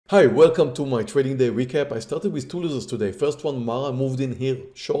Hi, welcome to my trading day recap. I started with two losers today. First one, Mara moved in here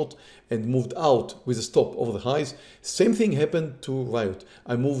short and moved out with a stop over the highs. Same thing happened to Riot.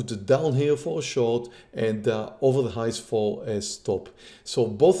 I moved down here for a short and over the highs for a stop. So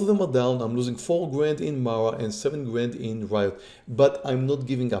both of them are down. I'm losing 4 grand in Mara and 7 grand in Riot, but I'm not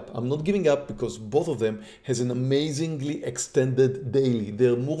giving up. I'm not giving up because both of them has an amazingly extended daily.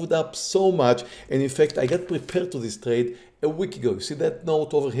 They're moved up so much, and in fact I got prepared to this trade a week ago. You see that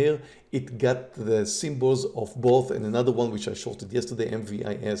note over here? It got the symbols of both and another one which I shorted yesterday,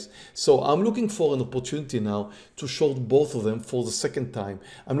 MVIS. So I'm looking for an opportunity now to short both of them for the second time.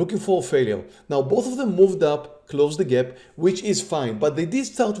 I'm looking for a failure. Now both of them moved up, closed the gap, which is fine, but they did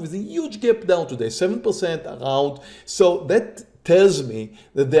start with a huge gap down today, 7% around. So that tells me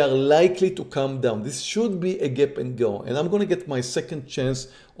that they are likely to come down. This should be a gap and go, and I'm going to get my second chance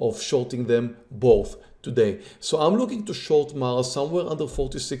of shorting them both today. So I'm looking to short Mara somewhere under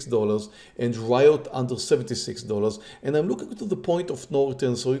 $46 and Riot under $76, and I'm looking to the point of no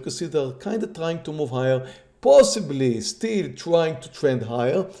return. So you can see they're kind of trying to move higher, possibly still trying to trend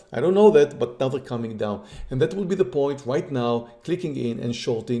higher. I don't know that, but now they're coming down, and that will be the point right now, clicking in and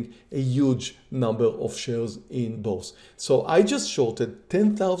shorting a huge number of shares in both. So I just shorted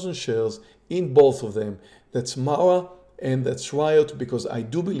 10,000 shares in both of them. That's Mara and that's Riot, because I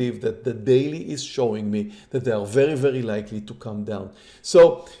do believe that the daily is showing me that they are very, very likely to come down.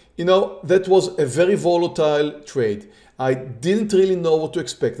 So, you know, that was a very volatile trade. I didn't really know what to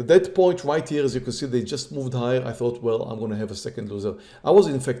expect. At that point right here, as you can see, they just moved higher. I thought, well, I'm going to have a second loser. I was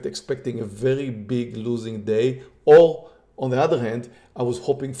in fact expecting a very big losing day, or on the other hand, I was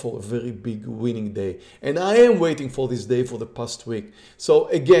hoping for a very big winning day. And I am waiting for this day for the past week. So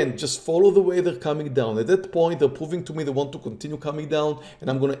again, just follow the way they're coming down. At that point, they're proving to me they want to continue coming down, and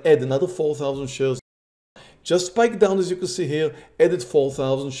I'm going to add another 4,000 shares. Just spiked down, as you can see here, added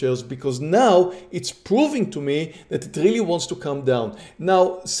 4,000 shares, because now it's proving to me that it really wants to come down.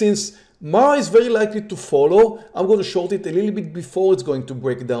 Now, since Mara is very likely to follow, I'm going to short it a little bit before it's going to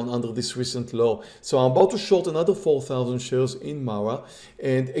break down under this recent low. So I'm about to short another 4,000 shares in Mara.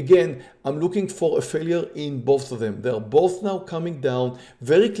 And again, I'm looking for a failure in both of them. They're both now coming down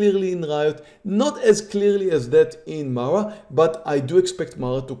very clearly in Riot, not as clearly as that in Mara, but I do expect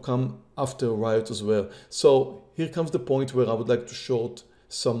Mara to come after Riot as well. So here comes the point where I would like to short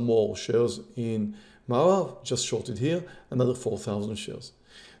some more shares in Mara. Just shorted here, another 4,000 shares.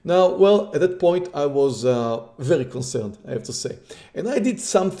 Now, well, at that point, I was very concerned, I have to say. And I did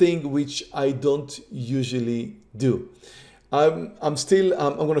something which I don't usually do. I'm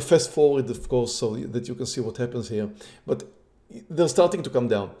going to fast forward, of course, so that you can see what happens here. But they're starting to come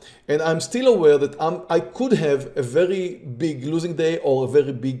down, and I'm still aware that I could have a very big losing day or a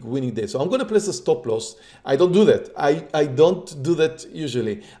very big winning day. So I'm going to place a stop loss. I don't do that. I don't do that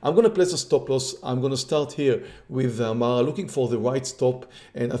usually. I'm going to place a stop loss. I'm going to start here with Mara, looking for the right stop,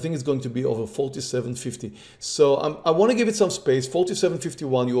 and I think it's going to be over 47.50. So I want to give it some space.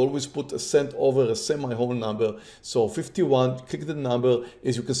 47.51, you always put a cent over a semi-whole number. So 51, click the number.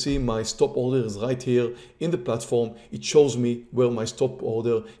 As you can see, my stop order is right here in the platform. It shows me where my stop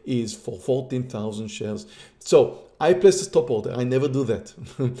order is for 14,000 shares. So I placed a stop order. I never do that.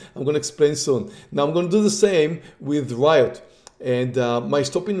 I'm going to explain soon. Now I'm going to do the same with Riot, and my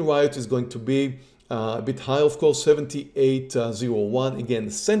stop in Riot is going to be a bit high, of course, 78.01. Again,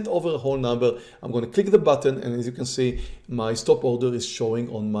 cent over a whole number. I'm going to click the button, and as you can see, my stop order is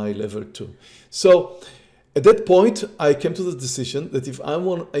showing on my level 2. So at that point, I came to the decision that if I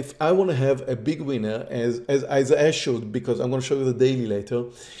want to have a big winner, as I should, because I'm going to show you the daily later,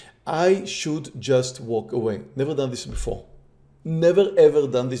 I should just walk away. Never done this before. Never ever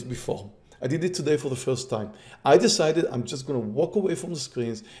done this before. I did it today for the first time. I decided I'm just going to walk away from the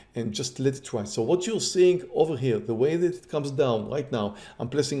screens and just let it ride. So what you're seeing over here, the way that it comes down right now, I'm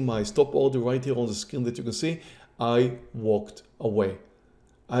placing my stop order right here on the screen that you can see. I walked away.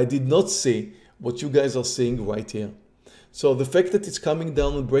 I did not see what you guys are seeing right here. So the fact that it's coming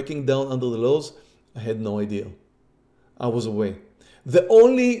down and breaking down under the lows, I had no idea. I was away. The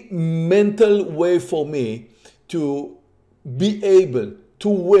only mental way for me to be able to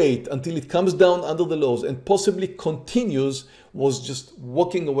wait until it comes down under the lows and possibly continues was just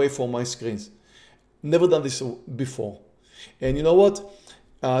walking away from my screens. Never done this before. And you know what?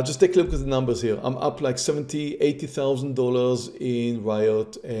 Just take a look at the numbers here. I'm up like $70,000, $80,000 in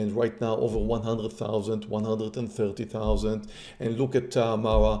Riot, and right now over 100,000, 130,000. And look at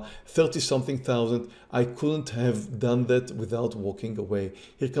Mara, 30-something thousand. I couldn't have done that without walking away.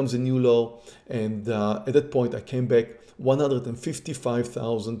 Here comes a new low, and at that point I came back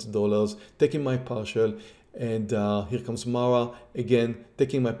 $155,000, taking my partial. And here comes Mara again,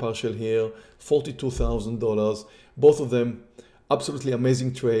 taking my partial here, $42,000. Both of them absolutely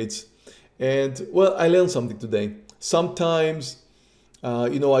amazing trades. And well, I learned something today. Sometimes, I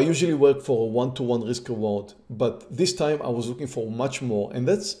usually work for a one-to-one risk reward, but this time I was looking for much more, and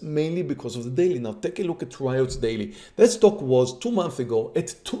that's mainly because of the daily. Now take a look at Riot's daily. That stock was 2 months ago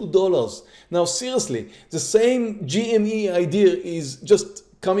at $2. Now seriously, the same GME idea is just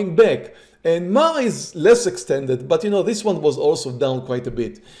coming back. And Mara is less extended, but this one was also down quite a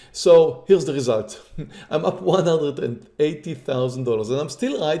bit. So here's the result. I'm up $180,000 and I'm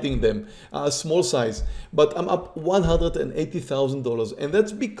still riding them, small size, but I'm up $180,000. And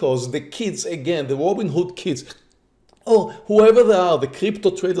that's because the kids, again, the Robinhood kids, or whoever they are, the crypto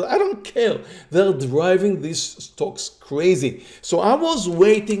traders, I don't care. They're driving these stocks crazy. So I was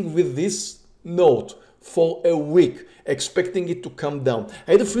waiting with this note for a week, expecting it to come down.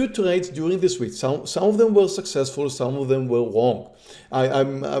 I had a few trades during this week. Some of them were successful, some of them were wrong.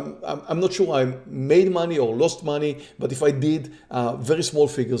 I'm not sure I made money or lost money, but if I did, very small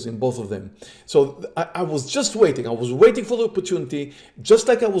figures in both of them. So I was just waiting. I was waiting for the opportunity, just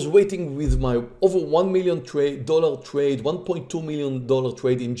like I was waiting with my over $1 million trade, $1.2 million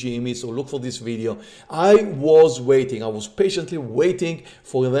trade in GME. So look for this video. I was waiting. I was patiently waiting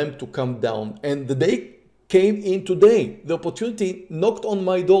for them to come down, and the day came in today. The opportunity knocked on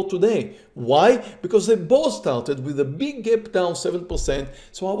my door today. Why? Because they both started with a big gap down 7%.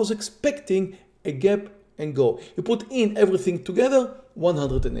 So I was expecting a gap and go. You put in everything together,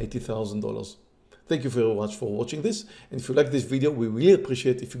 $180,000. Thank you very much for watching this. And if you like this video, we really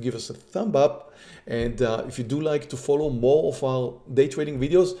appreciate if you give us a thumb up. And if you do like to follow more of our day trading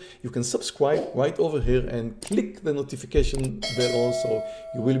videos, you can subscribe right over here and click the notification bell also.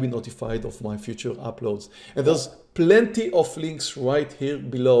 You will be notified of my future uploads. And there's plenty of links right here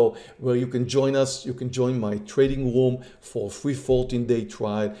below where you can join us. You can join my trading room for a free 14-day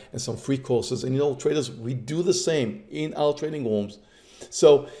trial and some free courses. And traders, we do the same in our trading rooms.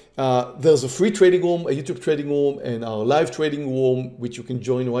 So there's a free trading room, a YouTube trading room, and our live trading room, which you can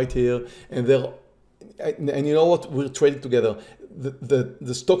join right here. And you know what? We're trading together.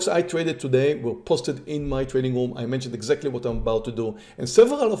 The stocks I traded today were posted in my trading room. I mentioned exactly what I'm about to do. And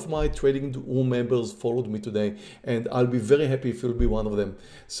several of my trading room members followed me today. And I'll be very happy if you'll be one of them.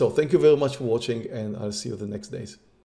 So thank you very much for watching, and I'll see you the next days.